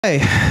Okay,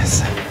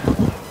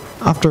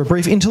 after a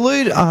brief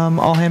interlude,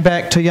 I'll hand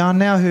back to Jan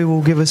now, who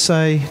will give us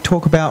a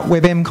talk about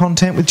WebM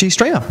content with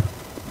GStreamer.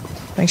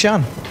 Thanks,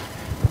 Jan.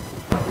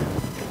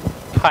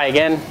 Hi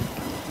again.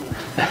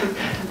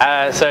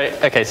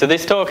 So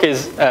this talk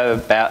is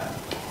about,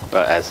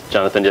 well, as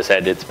Jonathan just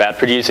said, it's about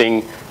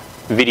producing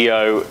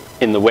video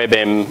in the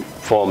WebM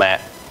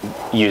format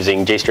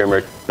using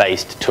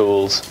GStreamer-based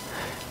tools,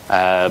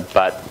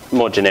 but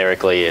more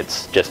generically,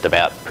 it's just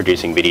about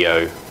producing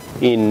video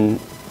in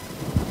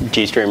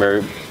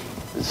GStreamer,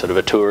 sort of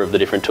a tour of the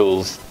different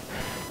tools,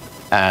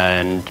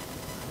 and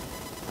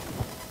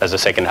as a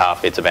second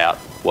half, it's about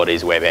what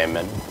is WebM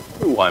and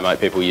why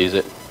might people use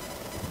it.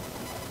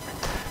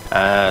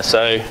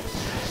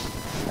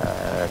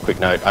 Quick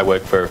note, I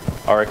work for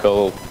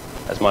Oracle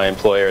as my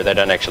employer. They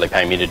don't actually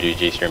pay me to do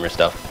GStreamer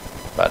stuff,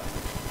 but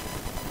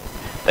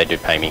they do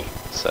pay me,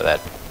 so that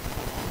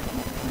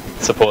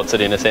supports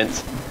it in a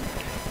sense.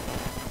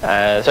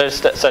 So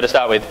to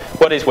start with,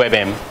 what is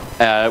WebM?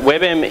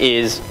 WebM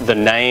is the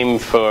name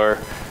for,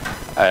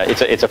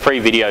 it's a free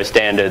video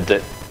standard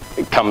that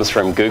comes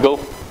from Google.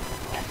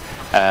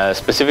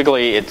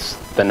 Specifically, it's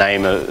the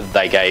name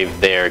they gave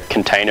their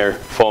container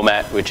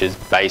format, which is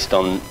based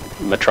on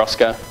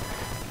Matroska.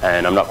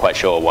 And I'm not quite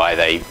sure why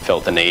they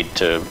felt the need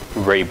to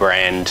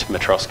rebrand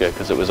Matroska,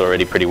 because it was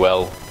already pretty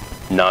well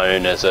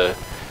known as a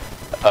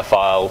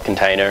file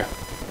container.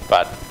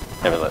 But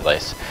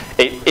nevertheless,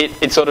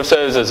 it sort of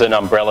serves as an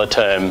umbrella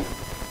term,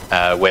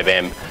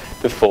 WebM,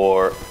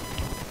 for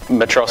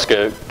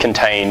Matroska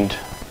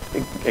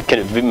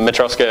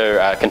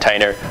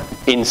container,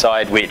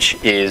 inside which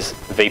is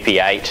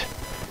VP8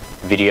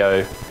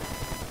 video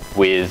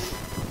with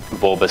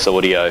Vorbis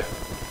audio.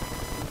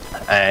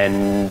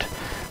 And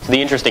so the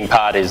interesting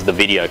part is the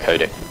video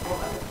codec.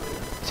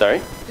 Sorry?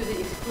 To the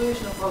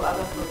exclusion of all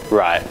other codecs.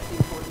 Right.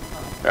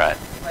 Right.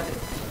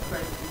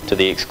 To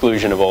the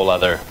exclusion of all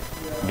other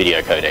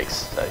video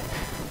codecs. So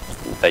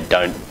they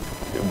don't,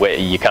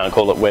 you can't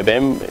call it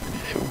WebM.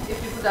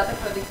 If you put other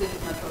codecs in,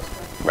 it's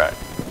Matroska. Right.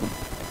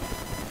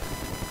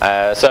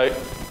 So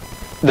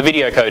the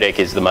video codec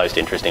is the most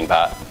interesting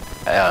part.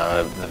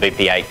 The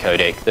VP8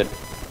 codec that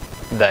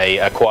they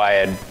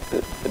acquired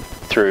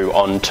through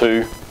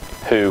On2,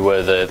 who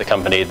were the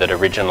company that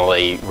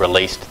originally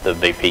released the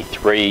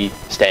VP3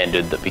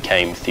 standard that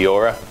became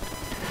Theora.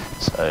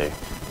 So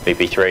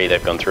VP3,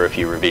 they've gone through a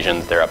few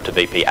revisions, they're up to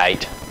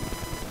VP8.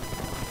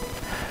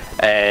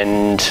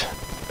 And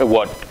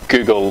what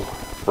Google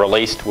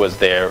released was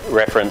their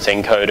reference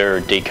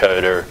encoder,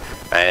 decoder,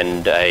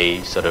 and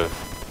a sort of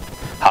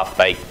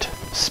half-baked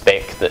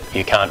spec that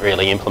you can't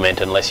really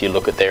implement unless you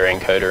look at their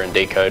encoder and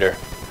decoder.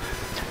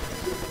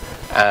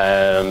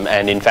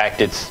 And in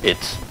fact, it's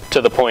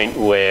to the point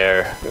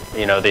where,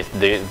 you know,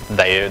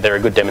 they're a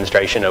good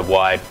demonstration of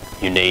why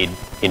you need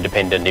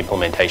independent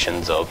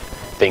implementations of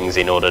things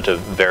in order to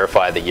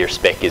verify that your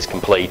spec is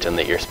complete and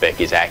that your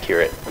spec is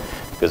accurate.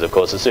 Because of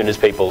course, as soon as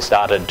people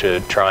started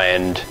to try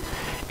and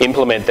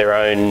implement their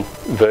own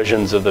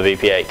versions of the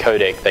VP8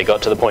 codec, they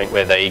got to the point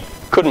where they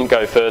couldn't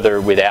go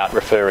further without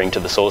referring to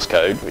the source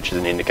code, which is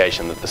an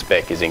indication that the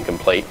spec is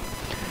incomplete.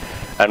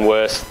 And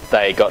worse,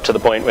 they got to the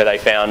point where they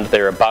found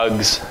there are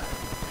bugs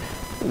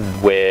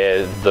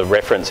where the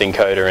reference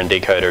encoder and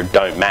decoder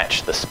don't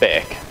match the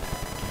spec.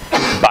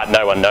 But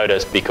no one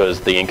noticed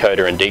because the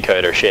encoder and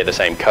decoder share the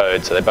same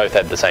code, so they both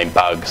have the same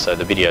bug, so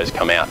the videos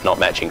come out not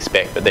matching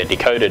spec, but they're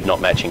decoded not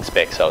matching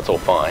spec, so it's all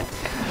fine.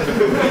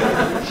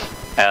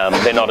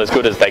 They're not as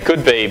good as they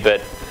could be,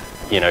 but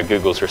you know,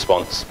 Google's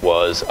response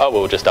was, oh,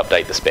 we'll just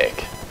update the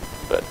spec.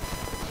 But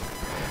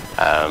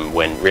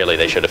when really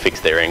they should have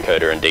fixed their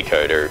encoder and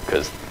decoder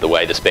because the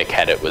way the spec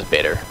had it was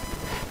better.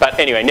 But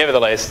anyway,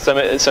 nevertheless, some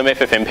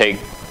FFmpeg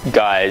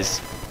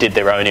guys did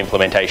their own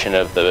implementation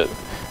of a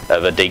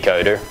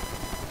decoder,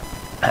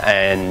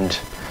 and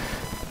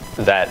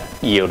that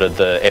yielded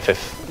the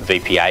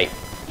FFVP8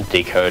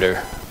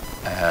 decoder,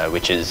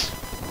 which is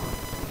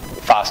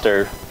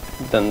faster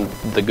than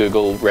the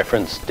Google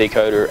reference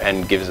decoder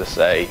and gives us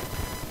a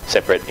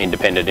separate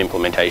independent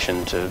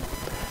implementation to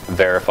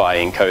verify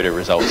encoder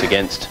results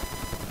against.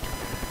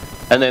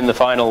 And then the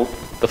final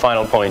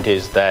point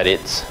is that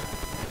it's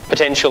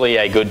potentially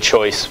a good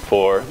choice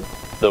for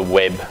the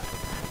web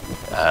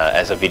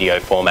as a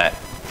video format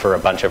for a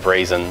bunch of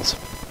reasons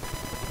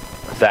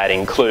that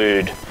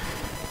include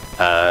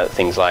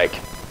things like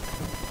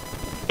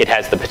it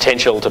has the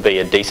potential to be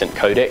a decent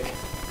codec,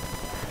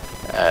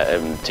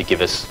 to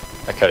give us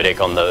a codec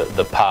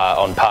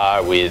on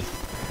par with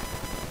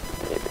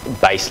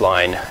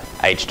baseline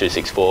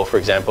H.264, for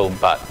example,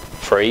 but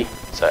free.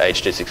 So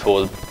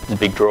H.264, the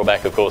big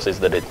drawback, of course, is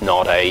that it's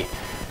not a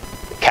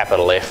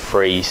capital F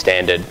free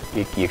standard.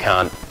 You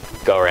can't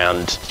go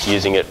around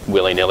using it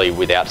willy-nilly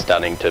without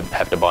starting to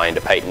have to buy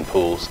into patent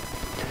pools.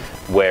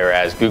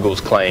 Whereas Google's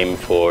claim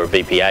for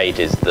VP8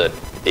 is that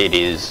it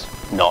is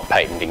not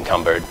patent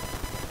encumbered.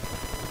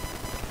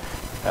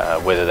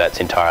 Whether that's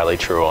entirely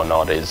true or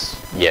not is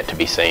yet to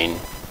be seen.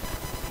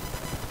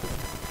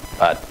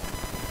 But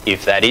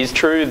if that is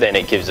true, then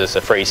it gives us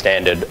a free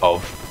standard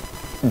of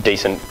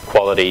decent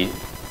quality,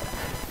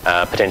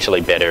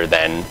 potentially better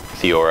than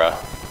Theora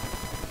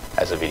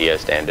as a video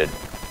standard.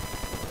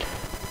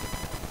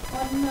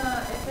 On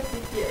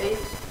FFmpeg,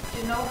 do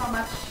you know how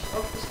much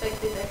of the spec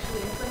they've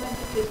actually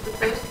implemented? Because the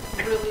first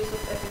release of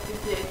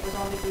FFmpeg was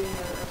only doing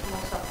a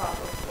small subpart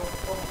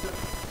of the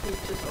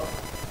features of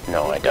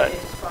No, I don't.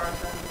 as far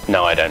as I understand.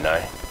 No, I don't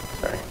know.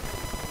 Sorry.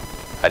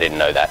 I didn't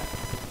know that.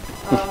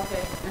 Oh,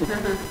 okay.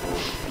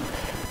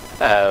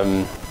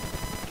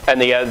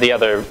 And the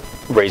other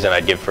reason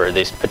I'd give for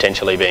this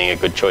potentially being a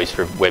good choice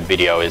for web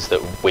video is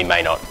that we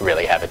may not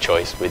really have a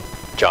choice with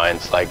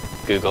giants like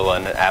Google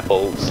and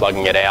Apple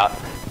slugging it out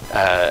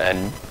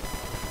and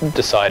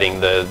deciding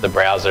the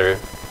browser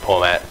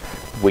format.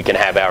 We can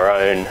have our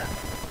own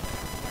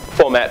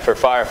format for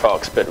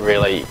Firefox, but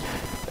really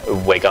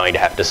we're going to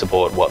have to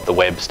support what the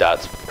web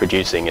starts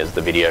producing as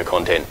the video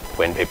content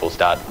when people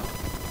start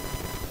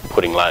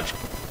putting large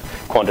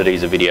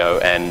quantities of video,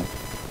 and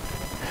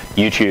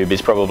YouTube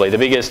is probably the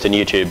biggest, and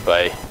YouTube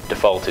by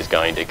default is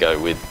going to go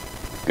with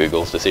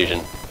Google's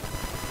decision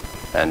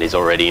and is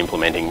already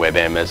implementing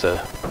WebM as a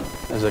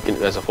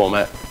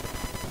format.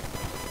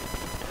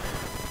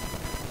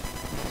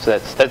 So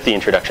that's the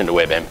introduction to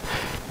WebM.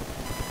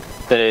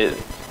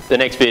 The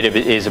next bit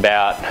is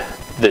about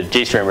the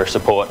GStreamer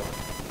support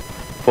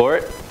for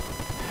it.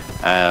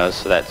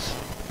 So that's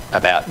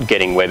about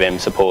getting WebM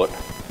support,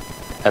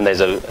 and there's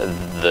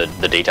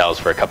the details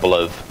for a couple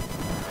of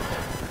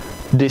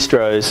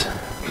distros.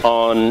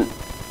 On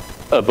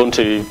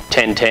Ubuntu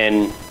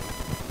 10.10,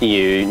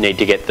 you need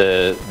to get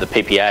the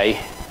PPA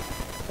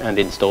and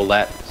install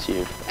that. So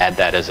you add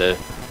that as a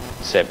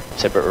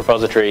separate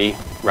repository,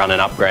 run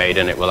an upgrade,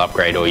 and it will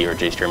upgrade all your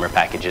GStreamer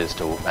packages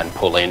and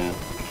pull in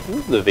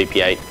the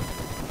VP8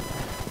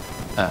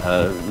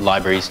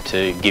 libraries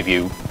to give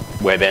you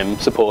WebM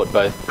support,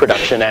 both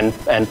production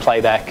and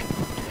playback.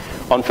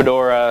 On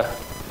Fedora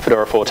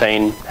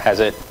 14 has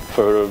it.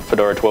 For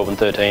Fedora 12 and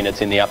 13,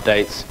 it's in the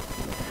updates.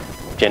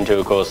 Gen 2,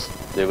 of course,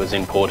 it was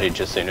in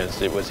Portage as soon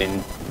as it was in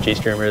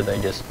GStreamer. They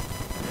just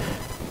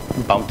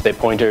bumped their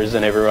pointers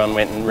and everyone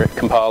went and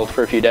compiled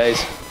for a few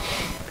days.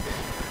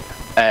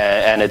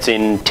 And it's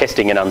in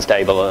testing and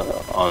unstable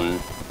on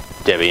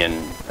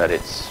Debian, but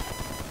it's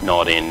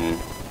not in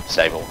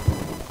stable.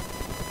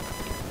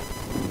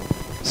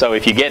 So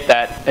if you get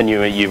that and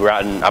you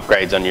run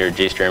upgrades on your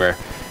GStreamer,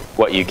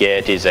 what you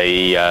get is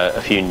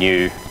a few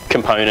new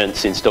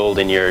components installed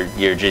in your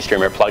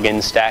GStreamer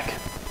plugin stack.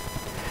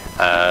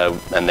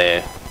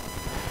 And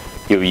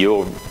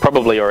you'll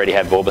probably already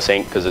have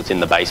VorbaSync because it's in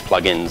the base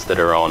plugins that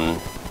are on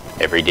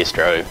every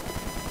distro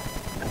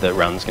that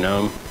runs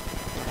GNOME.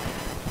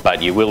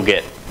 But you will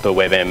get the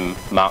WebM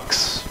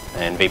Mux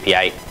and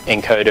VP8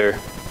 encoder,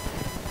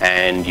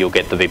 and you'll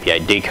get the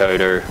VP8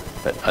 decoder.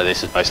 But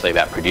this is mostly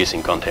about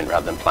producing content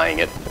rather than playing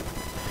it.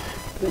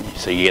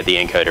 So you get the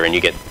encoder and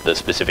you get the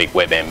specific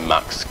WebM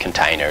Mux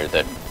container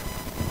that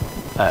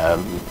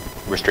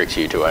restricts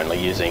you to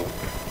only using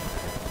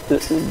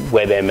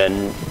WebM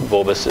and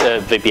Vorbis,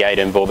 VP8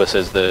 and Vorbis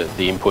as the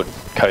input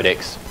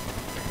codecs.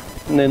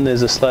 And then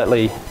there's a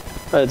slightly,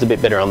 it's a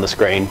bit better on the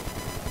screen.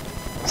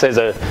 So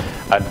there's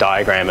a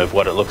diagram of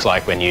what it looks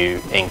like when you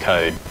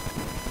encode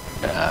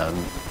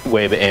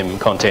WebM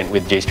content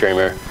with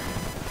GStreamer,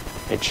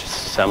 which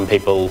some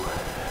people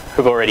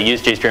who've already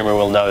used GStreamer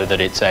will know that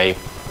it's a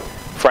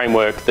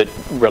framework that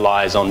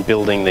relies on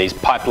building these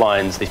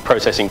pipelines, these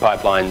processing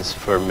pipelines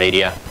for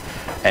media,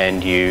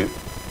 and you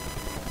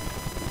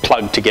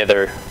plug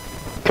together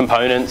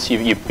components,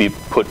 you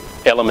put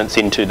elements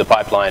into the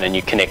pipeline and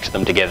you connect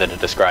them together to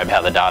describe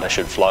how the data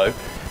should flow,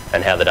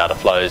 and how the data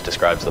flows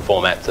describes the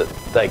formats that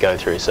they go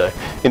through. So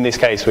in this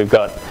case we've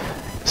got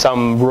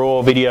some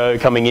raw video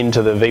coming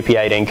into the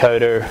VP8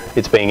 encoder,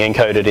 it's being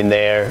encoded in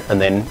there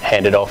and then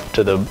handed off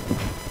to the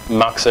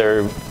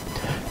muxer,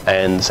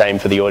 and same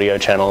for the audio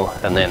channel,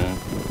 and then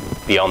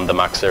beyond the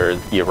muxer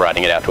you're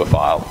writing it out to a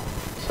file.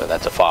 So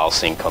that's a file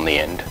sync on the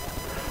end.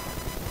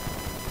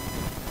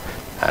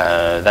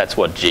 That's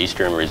what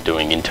GStreamer is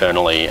doing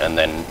internally, and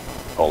then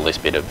all this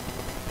bit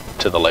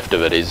to the left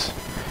of it is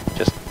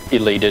just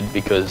deleted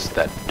because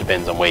that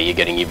depends on where you're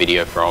getting your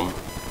video from,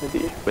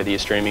 whether you're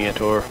streaming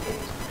it or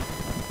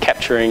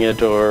capturing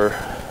it or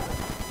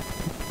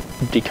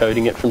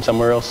decoding it from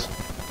somewhere else.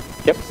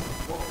 Yep.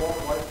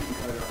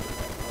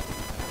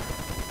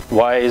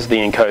 Why is the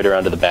encoder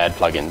under the bad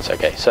plugins?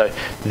 Okay, so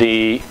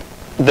the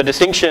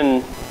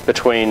distinction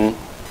between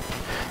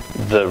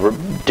the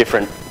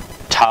different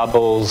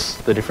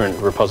tarballs, the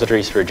different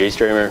repositories for a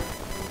GStreamer,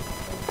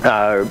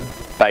 are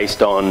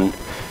based on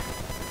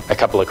a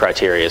couple of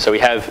criteria. So we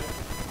have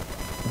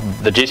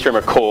the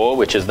GStreamer core,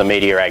 which is the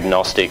media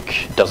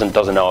agnostic, doesn't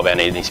know about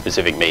any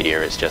specific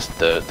media, it's just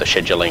the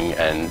scheduling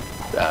and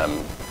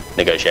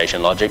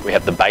negotiation logic. We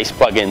have the base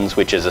plugins,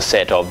 which is a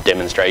set of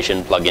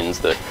demonstration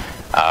plugins that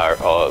are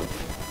of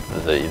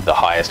the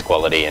highest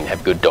quality and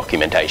have good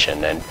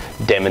documentation and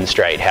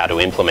demonstrate how to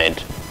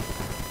implement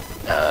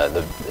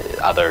the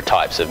other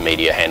types of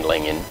media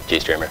handling in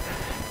GStreamer.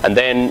 And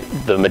then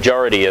the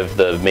majority of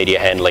the media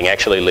handling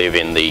actually live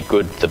in the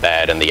good, the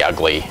bad, and the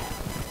ugly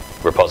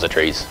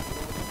repositories.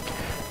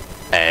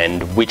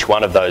 And which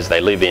one of those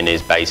they live in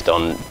is based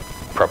on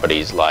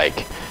properties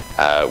like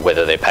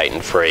whether they're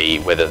patent-free,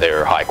 whether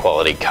they're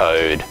high-quality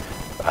code,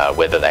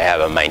 whether they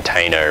have a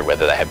maintainer,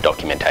 whether they have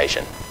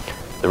documentation.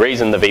 The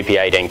reason the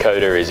VP8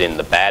 encoder is in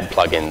the bad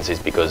plugins is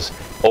because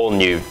all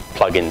new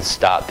plugins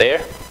start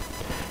there,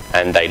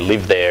 and they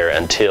live there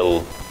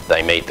until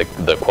they meet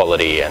the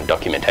quality and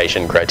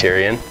documentation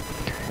criterion,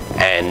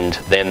 and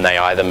then they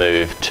either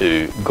move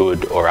to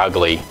good or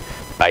ugly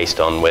based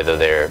on whether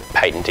they're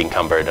patent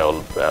encumbered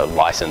or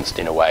licensed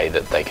in a way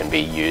that they can be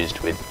used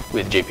with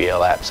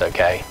GPL apps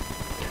okay.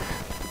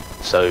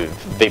 So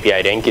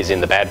VP8 Enc is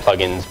in the bad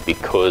plugins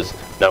because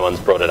no one's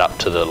brought it up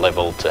to the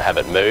level to have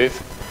it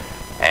move,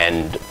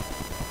 and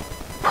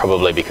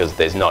probably because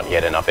there's not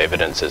yet enough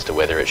evidence as to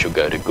whether it should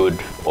go to good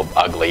or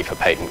ugly for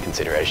patent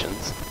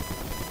considerations.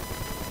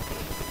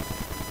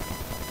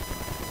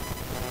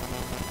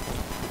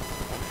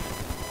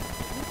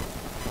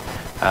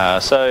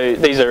 So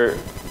these are,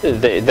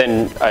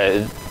 then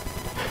I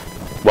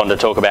want to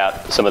talk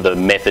about some of the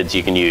methods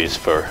you can use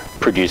for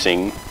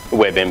producing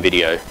WebM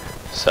video.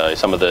 So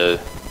some of the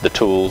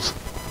tools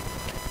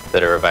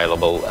that are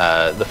available.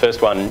 The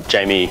first one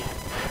Jamie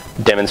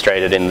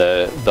demonstrated in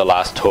the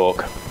last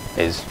talk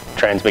is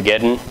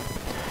Transmageddon,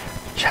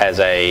 which has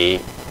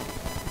a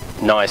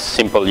nice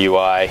simple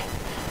UI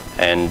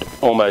and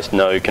almost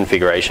no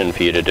configuration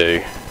for you to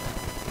do.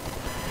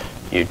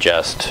 You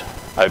just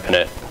open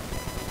it,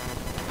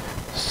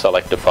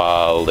 select a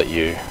file that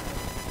you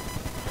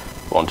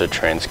want to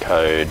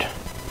transcode.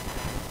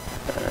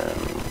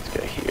 Let's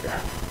go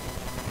here.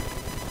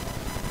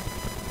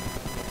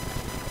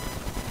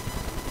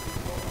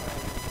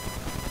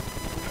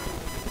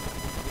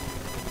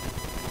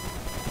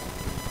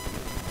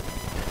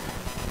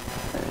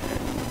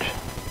 And,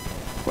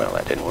 well,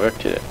 that didn't work,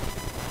 did it?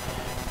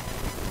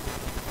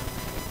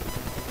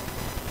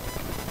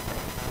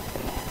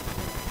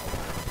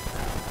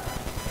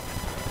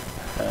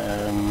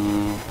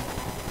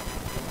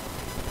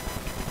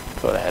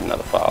 Thought I had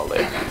another file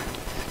there.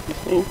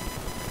 Excuse me.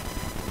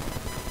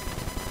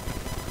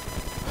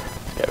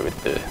 Let's go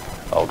with the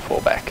old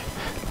fallback.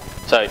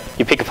 So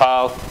you pick a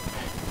file,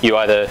 you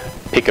either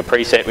pick a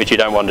preset which you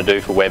don't want to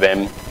do for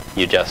WebM,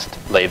 you just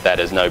leave that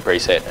as no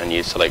preset and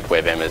you select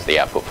WebM as the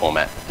output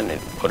format, and it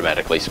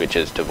automatically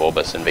switches to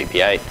Vorbis and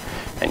VP8,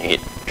 and you hit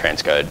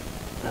transcode,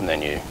 and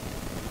then you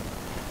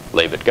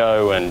leave it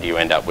go and you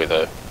end up with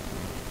a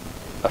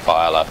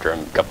file after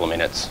a couple of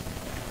minutes.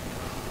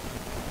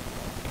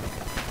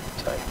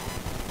 So,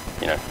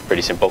 you know,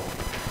 pretty simple.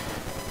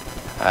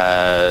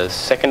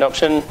 Second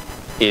option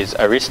is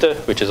Arista,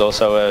 which is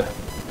also a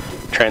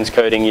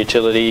transcoding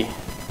utility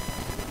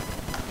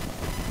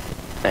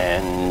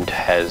and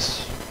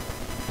has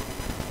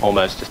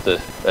almost just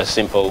a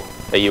simple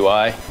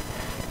UI.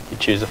 You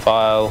choose a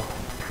file,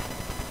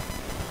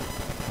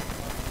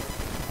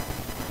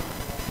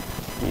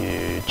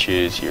 you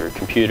choose your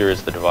computer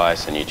as the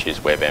device, and you choose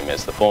WebM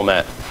as the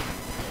format,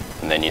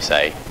 and then you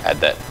say add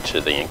that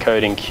to the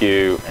encoding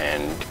queue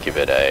and give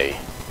it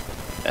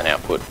an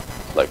output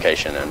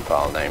location and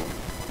file name.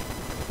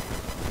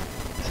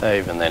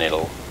 Save, and then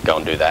it'll go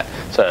and do that.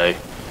 So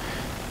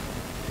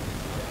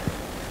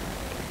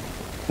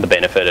the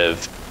benefit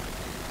of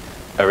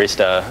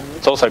Arista,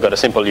 it's also got a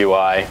simple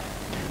UI.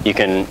 You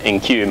can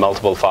enqueue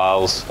multiple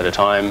files at a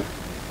time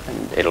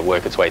and it'll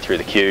work its way through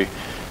the queue.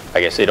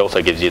 I guess it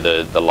also gives you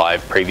the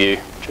live preview,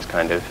 which is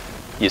kind of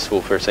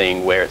useful for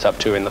seeing where it's up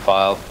to in the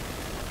file.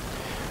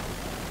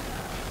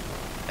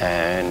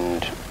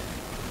 And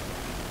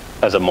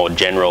as a more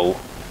general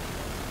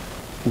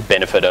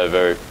benefit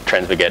over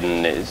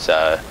Transmageddon is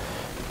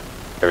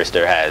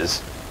Arista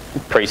has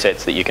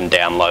presets that you can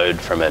download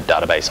from a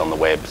database on the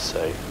web,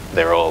 so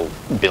they're all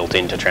built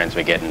into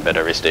Transmageddon, but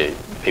Arista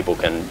people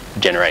can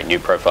generate new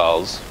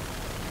profiles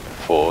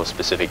for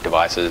specific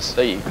devices. So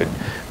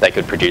they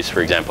could produce,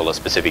 for example, a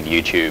specific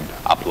YouTube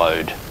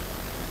upload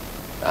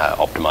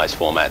optimized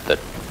format that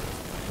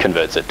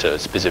converts it to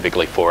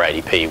specifically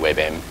 480p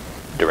WebM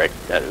direct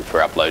for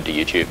upload to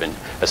YouTube, and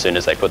as soon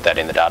as they put that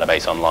in the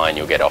database online,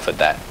 you'll get offered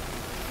that.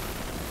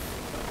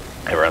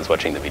 Everyone's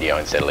watching the video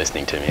instead of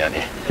listening to me, aren't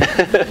you?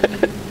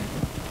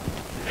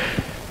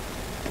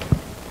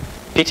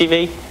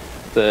 PTV,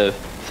 the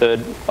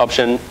third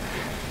option.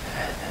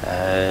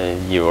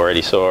 You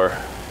already saw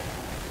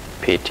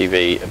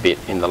PTV a bit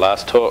in the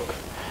last talk,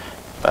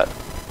 but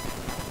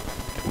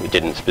we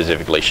didn't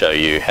specifically show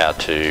you how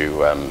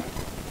to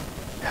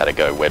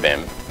go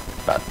WebM,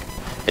 but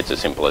it's as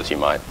simple as you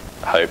might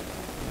hope.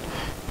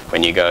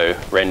 When you go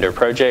render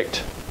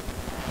project,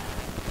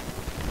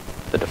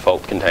 the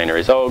default container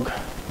is OGG,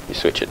 you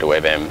switch it to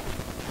WebM,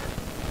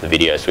 the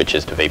video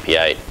switches to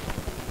VP8,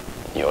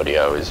 the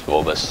audio is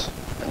Vorbis,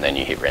 and then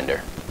you hit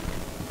render.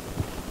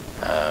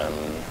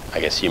 I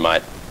guess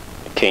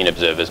keen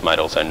observers might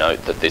also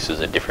note that this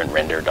is a different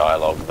render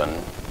dialog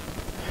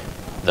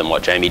than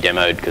what Jamie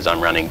demoed, because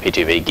I'm running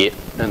PTV Git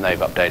and they've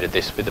updated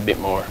this with a bit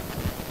more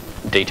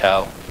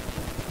detail.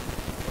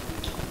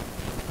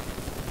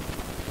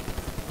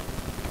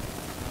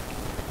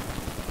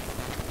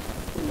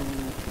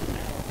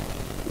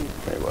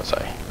 Where was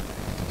I?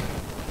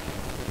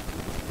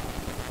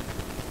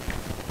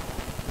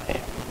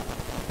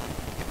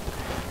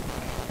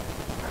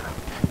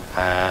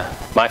 Yeah.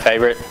 My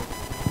favorite,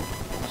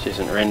 which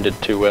isn't rendered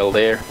too well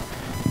there,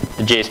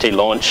 the GST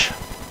launch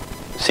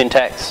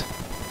syntax.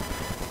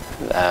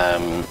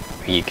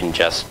 You can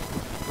just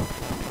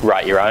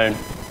write your own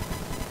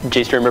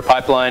GStreamer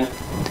pipeline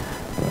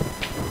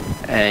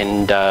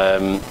and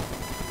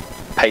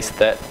paste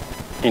that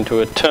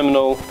into a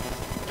terminal.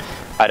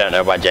 I don't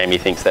know why Jamie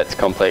thinks that's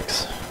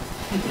complex.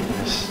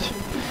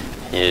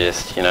 You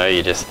just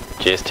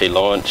GST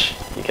launch,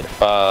 you get a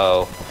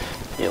file,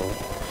 you'll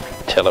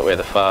tell it where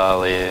the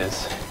file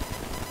is,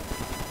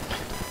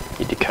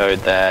 you decode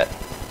that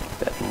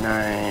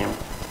name,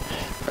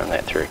 run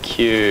that through a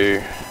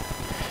queue,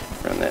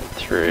 run that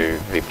through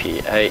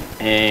VP8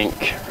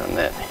 Inc, run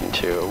that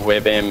into a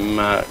WebM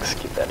mux,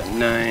 give that a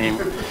name,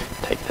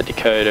 take the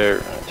decoder,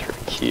 run it through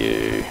a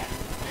queue,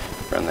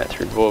 run that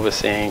through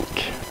Vorbis Inc,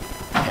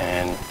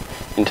 and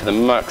into the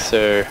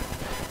muxer,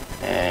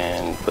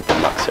 and put the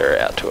muxer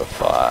out to a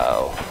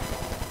file.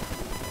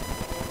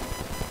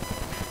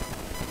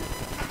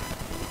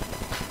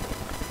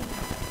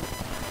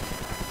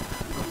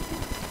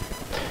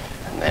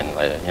 And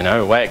then,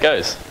 away it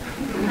goes.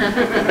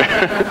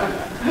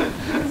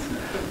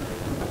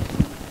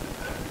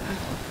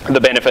 The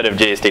benefit of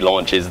GST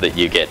launch is that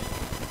you get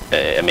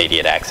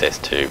immediate access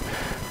to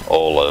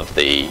all of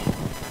the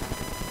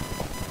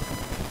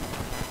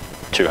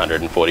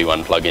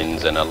 241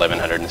 plugins and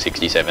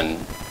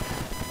 1167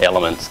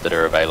 elements that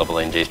are available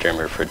in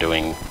GStreamer for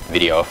doing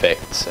video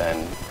effects,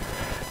 and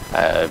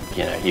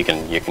you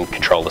can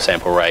control the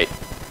sample rate,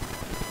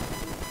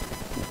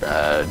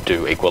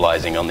 do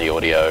equalizing on the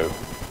audio,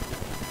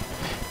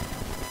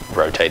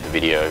 rotate the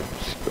video,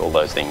 all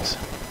those things.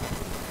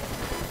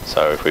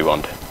 So if we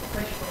want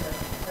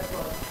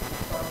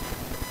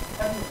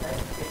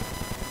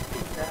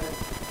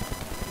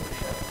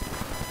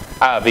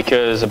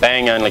because a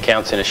bang only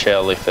counts in a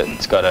shell if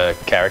it's got a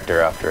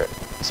character after it.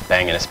 This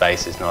bang in a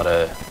space is not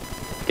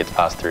gets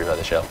passed through by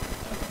the shell.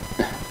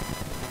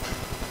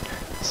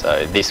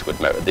 So this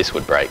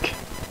would break,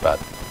 but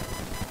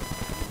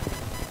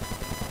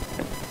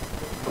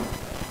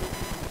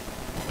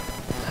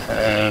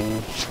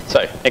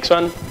so next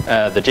one,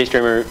 the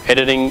GStreamer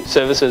editing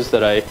services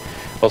that I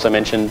also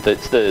mentioned.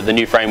 That's the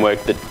new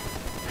framework that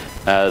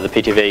the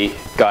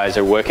PTV guys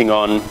are working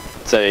on.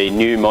 It's a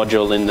new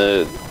module in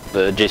the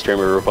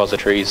GStreamer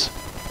repositories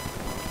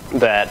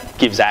that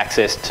gives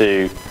access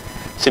to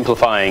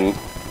simplifying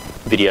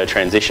video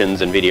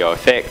transitions and video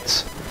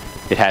effects.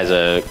 It has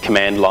a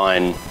command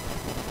line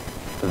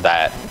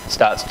that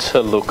starts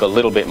to look a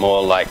little bit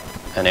more like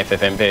an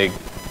FFmpeg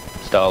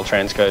style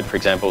transcode, for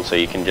example. So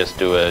you can just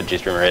do a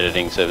GStreamer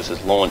editing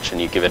services launch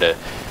and you give it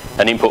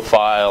an input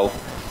file.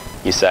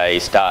 You say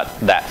start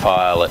that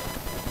file at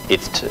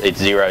its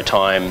 0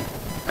 time.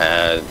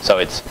 So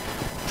it's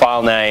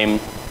file name,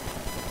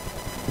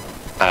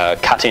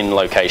 cut-in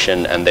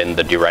location, and then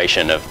the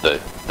duration of the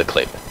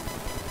clip.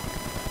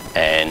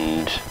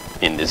 And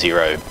in the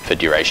 0 for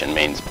duration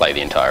means play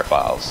the entire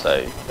file. So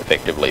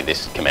effectively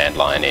this command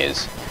line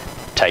is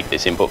take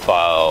this input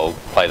file,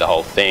 play the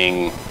whole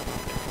thing.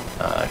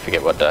 I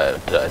forget what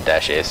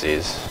dash S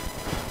is.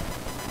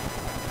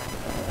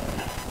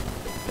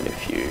 But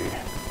if you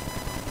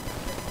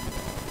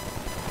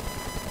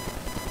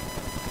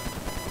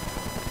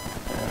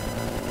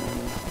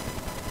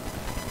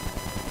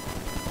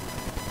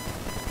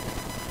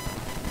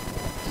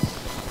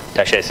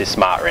dash S is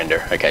smart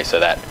render. Okay, so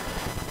that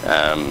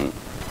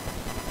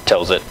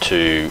tells it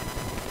to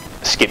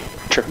skip,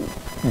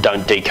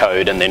 don't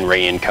decode and then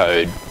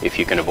re-encode if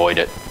you can avoid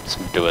it.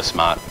 Do a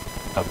smart.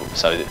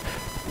 So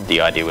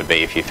the idea would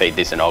be if you feed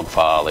this an OGG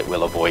file, it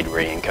will avoid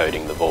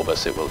re-encoding the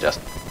Vorbis. It will just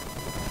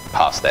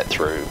pass that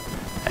through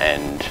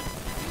and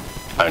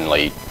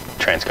only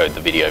transcode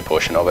the video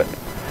portion of it.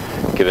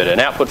 Give it an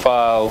output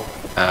file.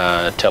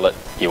 Tell it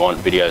you want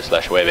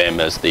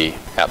video/WebM as the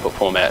output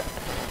format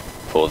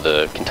for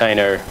the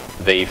container,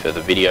 V for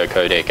the video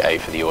codec, A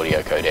for the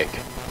audio codec.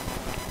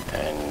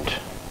 And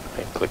if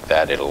I click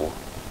that, it'll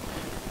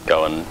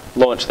go and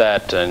launch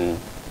that and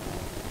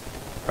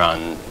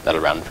run. That'll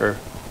run for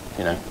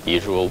the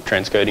usual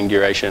transcoding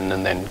duration,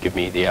 and then give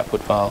me the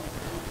output file.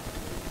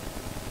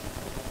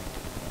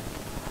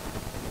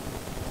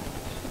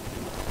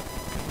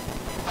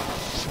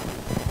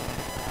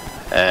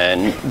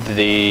 And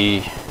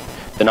the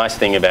nice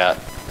thing about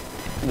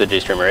the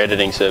GStreamer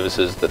editing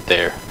services that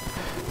they're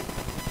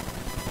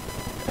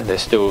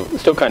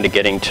still kind of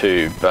getting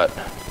to, but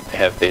they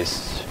have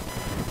this.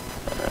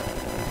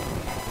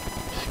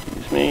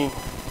 Excuse me.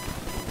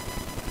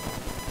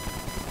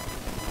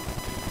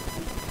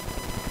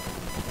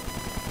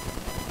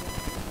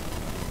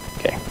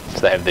 Okay, so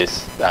they have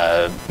this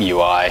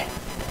UI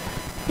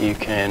you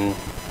can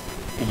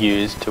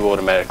use to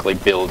automatically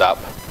build up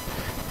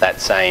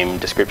that same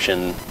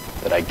description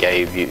that I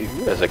gave you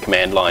as a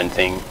command line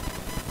thing.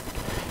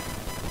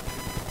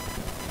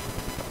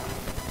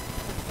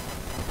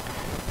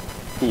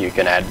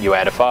 You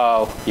add a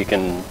file, you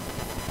can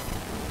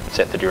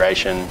set the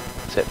duration,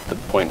 set the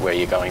point where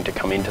you're going to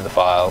come into the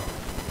file,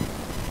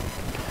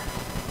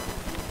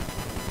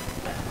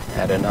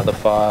 add another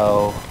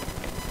file,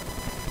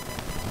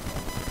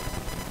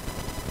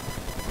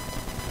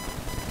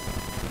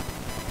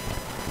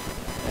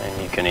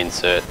 and you can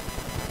insert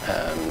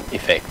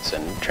effects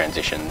and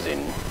transitions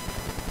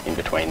in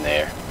between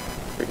there,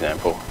 for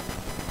example.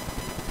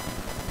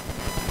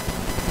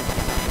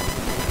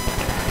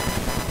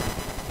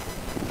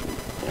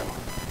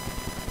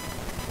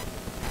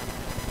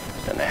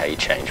 I don't know how you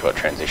change what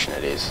transition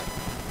it is.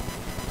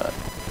 But,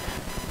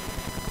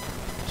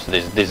 so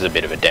this is a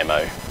bit of a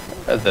demo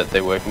that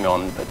they're working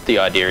on, but the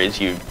idea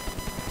is you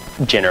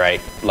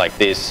generate like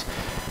this,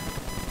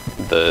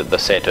 the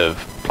set of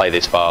play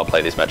this file,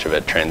 play this much of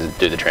it,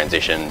 do the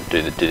transition,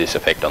 do this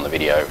effect on the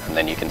video, and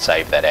then you can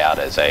save that out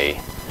as a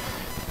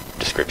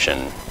description.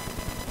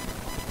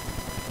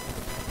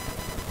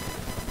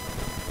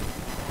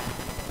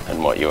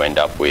 And what you end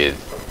up with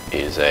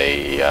is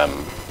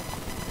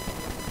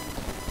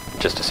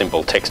just a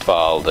simple text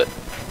file that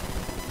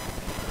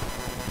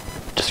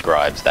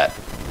describes that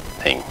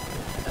thing.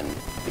 And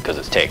because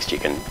it's text, you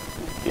can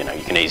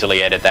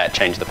easily edit that,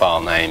 change the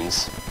file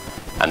names,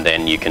 and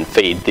then you can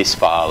feed this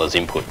file as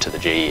input to the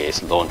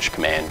GES launch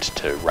command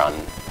to run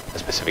a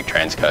specific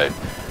transcode.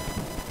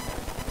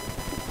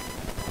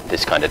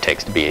 This kind of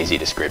text to be easy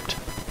to script.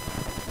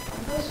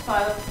 Are those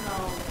files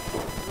now,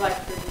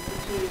 like the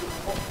two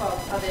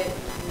files, are they in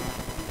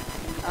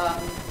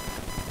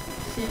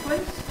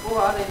sequence or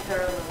are they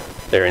parallel?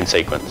 They're in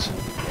sequence.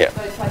 Yeah.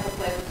 So it's like a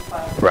playlist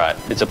file. Right.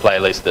 It's a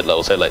playlist that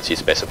also lets you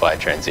specify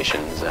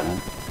transitions and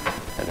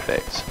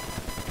effects.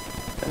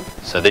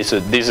 So this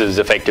is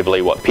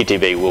effectively what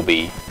PTV will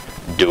be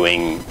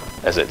doing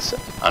as its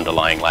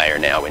underlying layer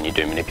now. When you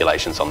do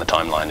manipulations on the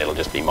timeline, it'll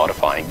just be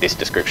modifying this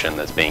description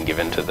that's being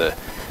given to the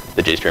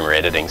GStreamer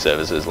editing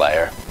services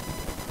layer.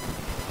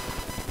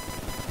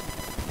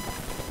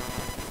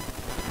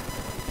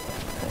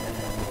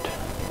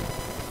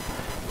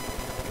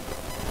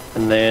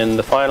 And then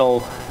the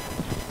final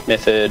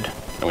method,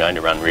 I'm going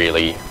to run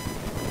really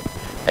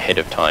ahead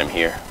of time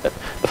here. But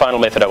the final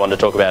method I want to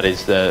talk about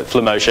is the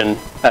FluMotion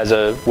as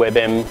a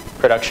WebM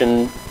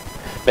production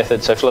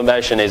method. So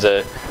FluMotion is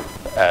a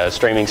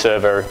streaming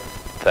server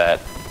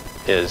that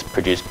is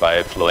produced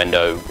by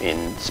Fluendo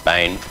in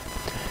Spain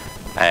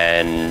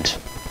and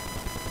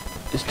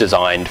is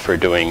designed for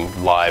doing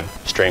live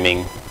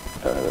streaming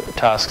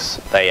tasks.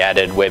 They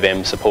added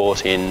WebM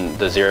support in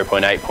the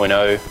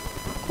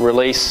 0.8.0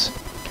 release,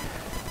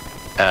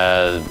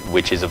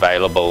 which is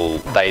available.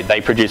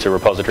 They produce a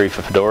repository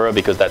for Fedora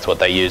because that's what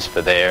they use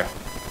for their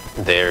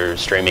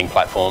streaming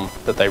platform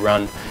that they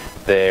run.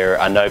 There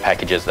are no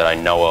packages that I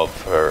know of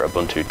for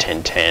Ubuntu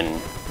 10.10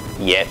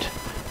 yet,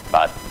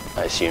 but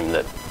I assume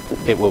that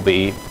it will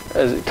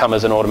come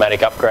as an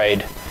automatic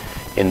upgrade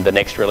in the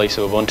next release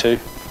of Ubuntu.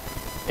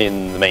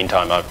 In the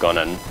meantime, I've gone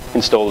and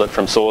installed it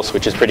from source,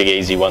 which is pretty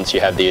easy once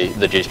you have the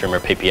GStreamer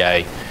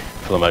PPA.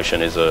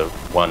 FluMotion is a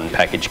one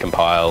package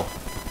compile.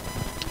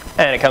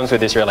 And it comes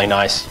with this really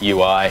nice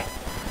UI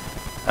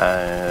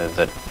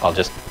that I'll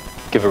just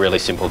give a really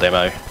simple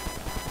demo.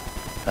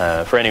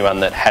 For anyone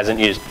that hasn't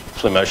used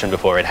FluMotion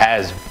before, it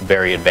has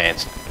very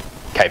advanced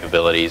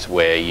capabilities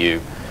where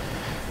you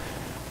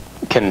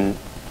can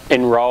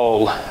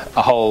enroll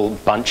a whole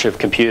bunch of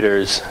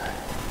computers.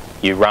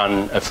 You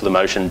run a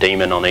FluMotion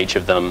daemon on each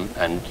of them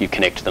and you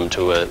connect them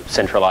to a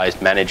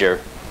centralized manager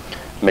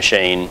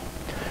machine,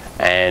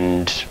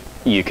 and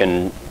you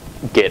can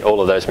get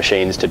all of those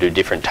machines to do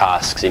different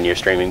tasks in your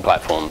streaming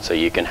platform. So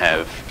you can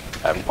have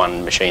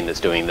one machine that's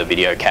doing the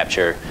video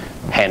capture,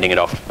 handing it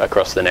off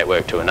across the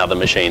network to another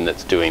machine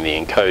that's doing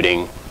the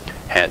encoding,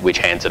 which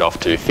hands it off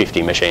to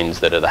 50 machines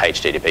that are the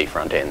HTTP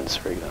front ends,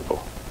 for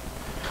example.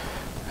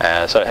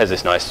 So it has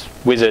this nice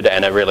wizard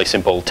and a really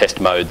simple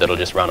test mode that'll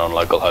just run on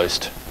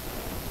localhost.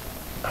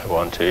 I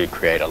want to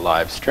create a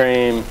live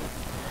stream.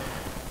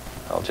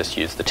 I'll just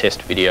use the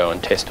test video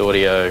and test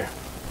audio,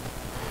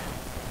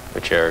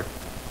 which are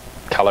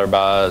color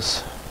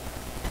bars.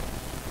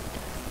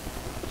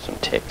 Put some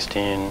text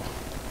in.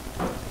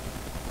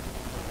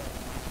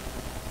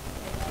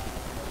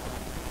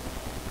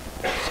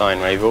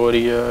 Sine wave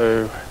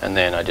audio, and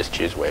then I just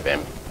choose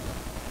WebM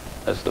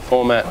as the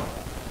format.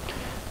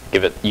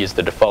 Use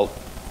the default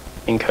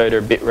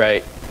encoder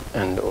bitrate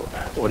and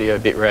audio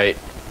bitrate.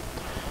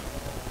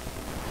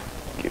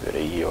 Give it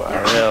a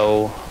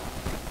URL.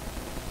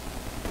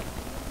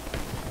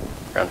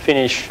 Run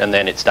finish, and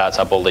then it starts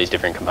up all these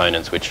different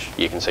components, which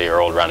you can see are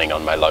all running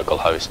on my local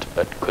host,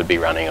 but could be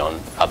running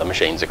on other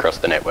machines across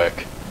the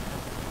network.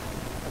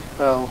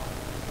 Well,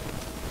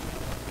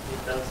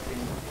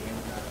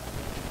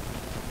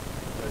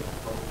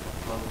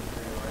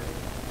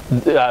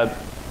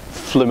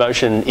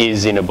 FluMotion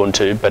is in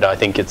Ubuntu, but I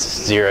think it's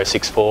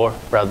 0.64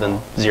 rather than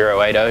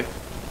 0.80.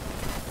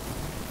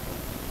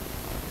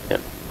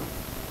 Yep.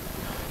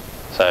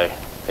 So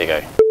there you go.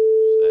 So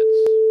that's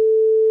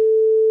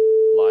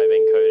live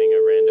encoding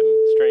a random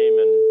stream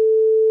and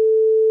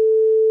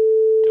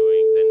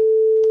doing then.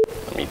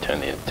 Let me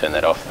turn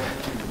that off.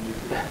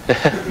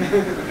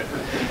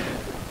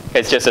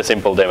 It's just a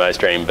simple demo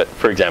stream, but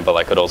for example,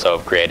 I could also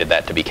have created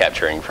that to be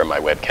capturing from my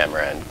web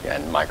camera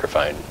and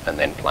microphone and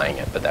then playing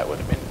it, but that would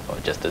have been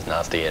just as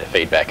nasty a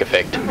feedback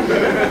effect. And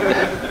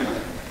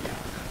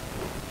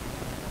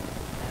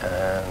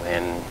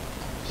then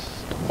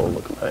all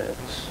the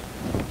components.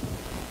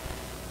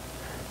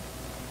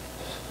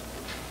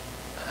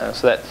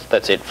 So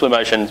that's it.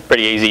 FluMotion's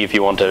pretty easy if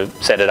you want to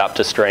set it up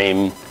to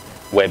stream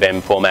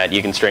WebM format.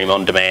 You can stream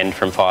on demand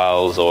from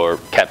files or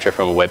capture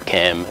from a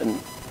webcam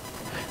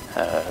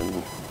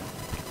and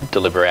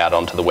deliver out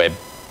onto the web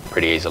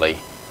pretty easily.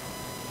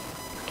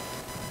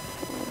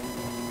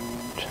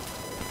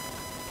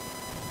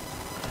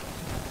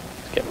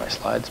 Let's get my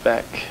slides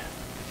back.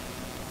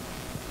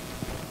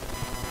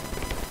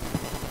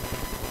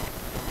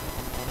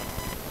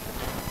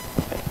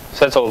 Okay.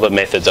 So that's all the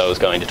methods I was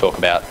going to talk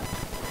about.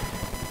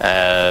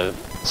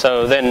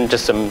 So then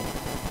just some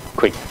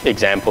quick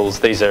examples.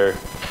 These are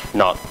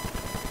not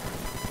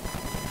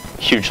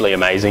hugely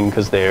amazing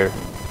because they're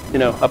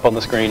up on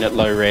the screen at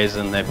low res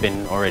and they've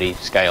been already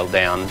scaled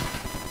down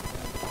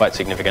quite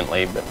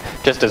significantly. But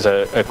just as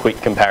a quick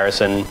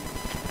comparison,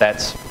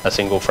 that's a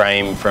single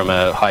frame from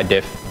a high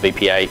def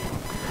VP8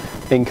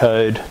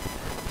 encode.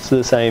 It's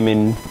the same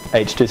in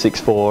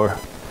H.264.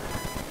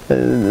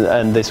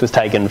 And this was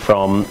taken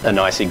from a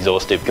nice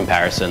exhaustive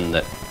comparison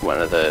that one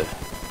of the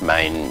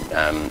main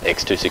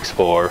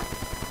X264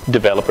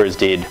 developers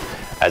did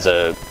as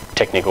a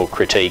technical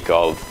critique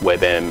of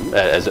WebM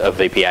as a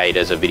VP8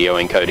 as a video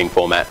encoding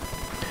format,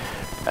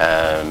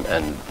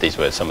 and these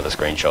were some of the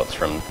screenshots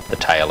from the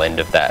tail end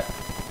of that.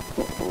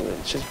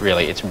 It's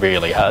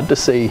really hard to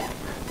see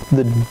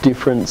the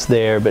difference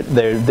there, but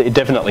it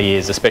definitely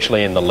is,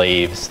 especially in the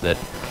leaves, that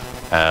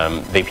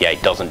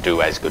VP8 doesn't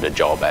do as good a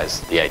job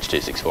as the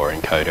H.264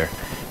 encoder,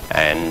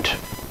 and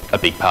a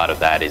big part of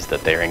that is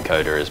that their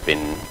encoder has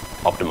been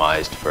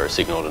optimized for a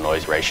signal to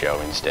noise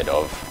ratio instead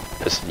of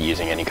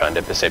using any kind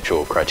of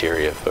perceptual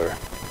criteria for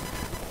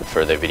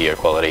their video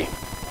quality.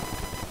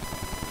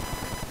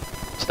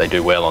 So they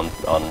do well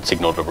on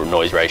signal to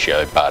noise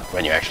ratio, but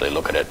when you actually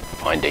look at it,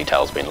 fine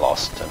detail's been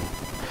lost, and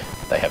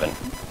they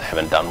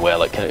haven't done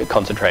well at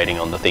concentrating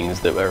on the things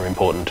that are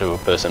important to a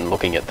person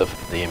looking at the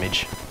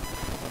image.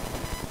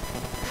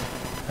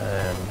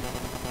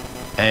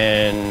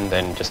 And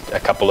then just a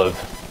couple of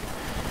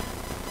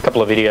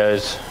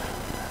videos.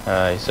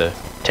 It's a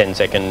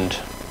 10-second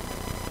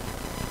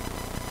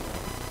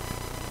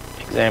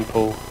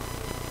example,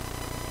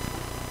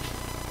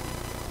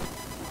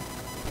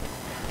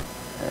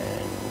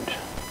 and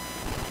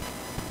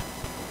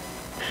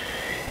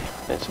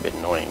it's a bit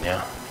annoying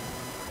now.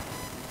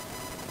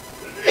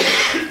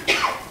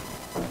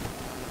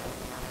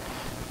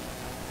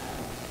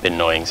 Bit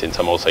annoying since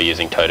I'm also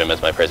using Totem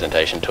as my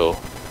presentation tool.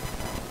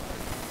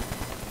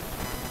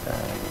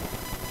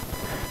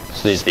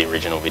 So this is the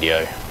original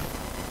video.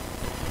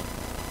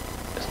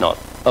 There's not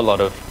a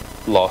lot of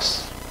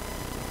loss.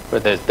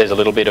 But there's a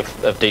little bit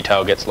of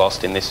detail gets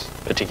lost in this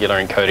particular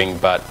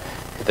encoding, but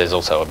there's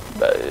also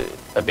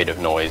a bit of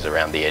noise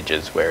around the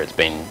edges where it's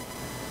been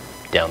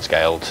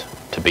downscaled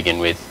to begin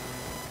with.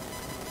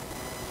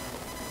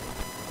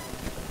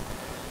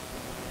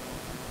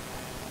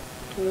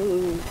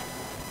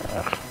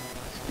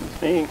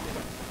 Excuse me.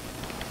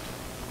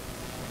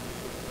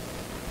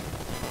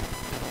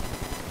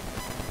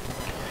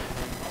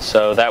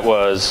 So that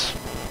was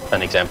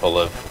an example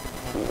of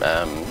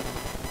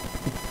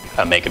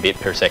a megabit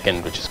per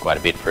second, which is quite a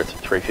bit for a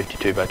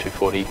 352 by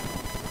 240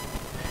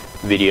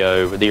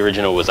 video. The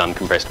original was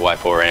uncompressed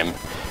Y4M.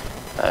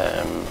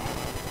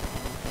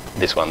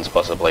 This one's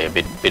possibly a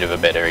bit of a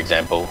better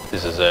example.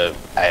 This is a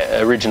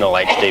original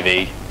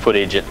HDV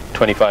footage at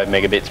 25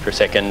 megabits per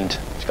second.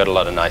 It's got a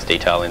lot of nice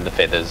detail in the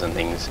feathers and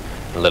things,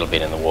 a little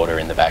bit in the water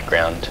in the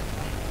background.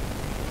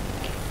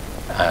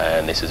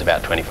 And this is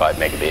about 25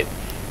 megabit.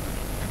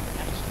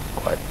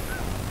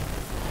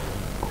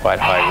 Quite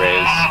high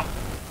res.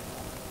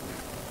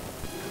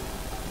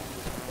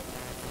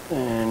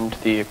 And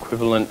the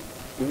equivalent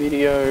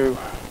video,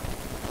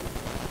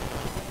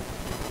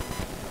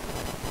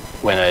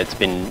 when it's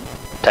been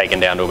taken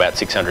down to about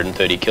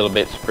 630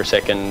 kilobits per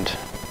second,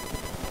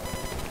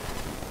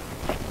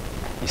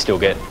 you still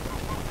get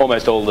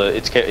almost all the,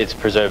 it's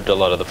preserved a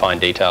lot of the fine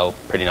detail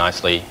pretty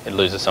nicely. It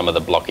loses some of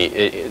the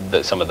blocky,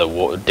 some of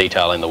the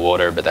detail in the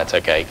water, but that's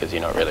okay because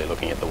you're not really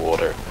looking at the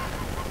water.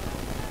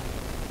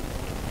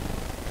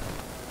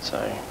 So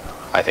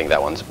I think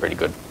that one's a pretty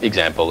good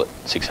example at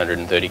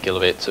 630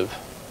 kilobits of,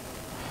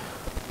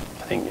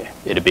 I think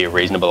it'd be a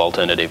reasonable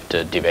alternative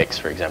to DivX,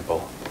 for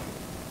example.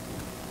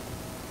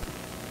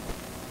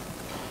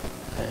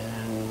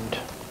 And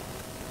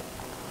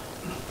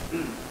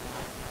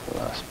the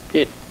last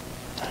bit.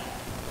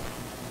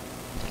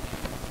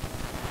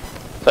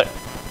 So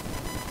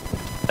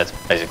that's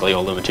basically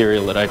all the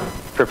material that I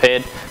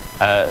prepared.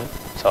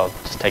 So I'll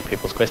just take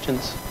people's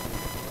questions.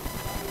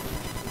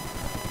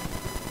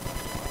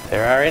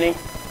 there are any.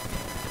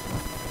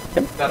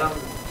 Yep. That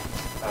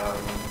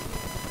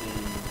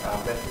the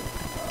method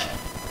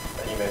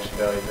that you mentioned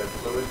earlier, the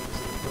fluid.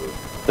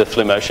 The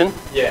FluMotion?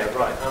 Yeah,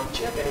 right. Do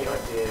you have any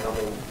idea? I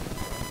mean,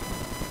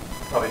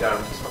 probably don't.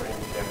 I'm just wondering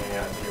if you have any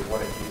idea of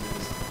what it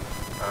uses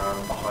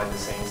behind the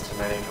scenes to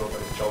manage all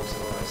those jobs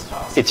and all those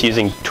tasks. It's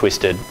using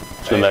Twisted.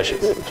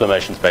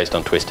 FluMotion's based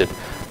on Twisted.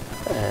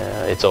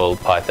 It's all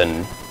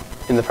Python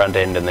in the front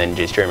end, and then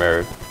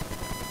GStreamer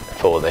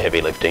for the heavy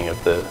lifting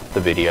of the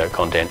video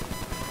content.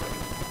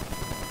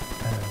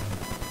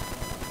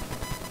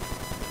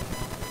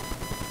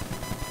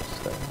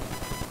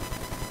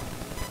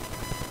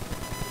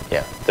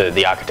 Yeah,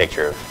 the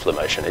architecture of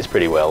FluMotion is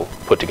pretty well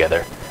put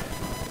together.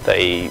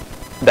 They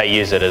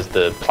use it as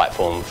the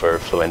platform for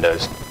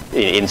Fluendo's.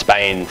 In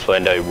Spain,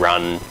 Fluendo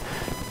run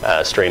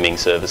streaming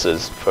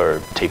services for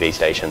TV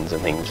stations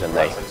and things, and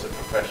so it's a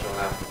professional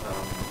app.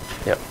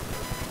 Yep,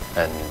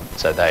 and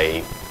so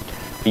they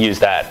use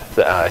that.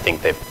 I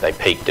think they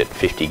peaked at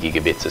 50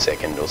 gigabits a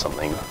second or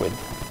something with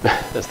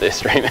as they're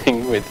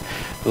streaming with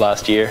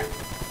last year.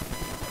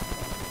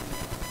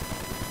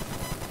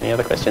 Any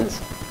other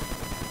questions?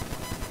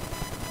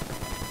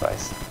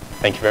 Nice.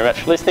 Thank you very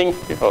much for listening.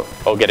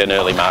 I'll get an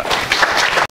early mark.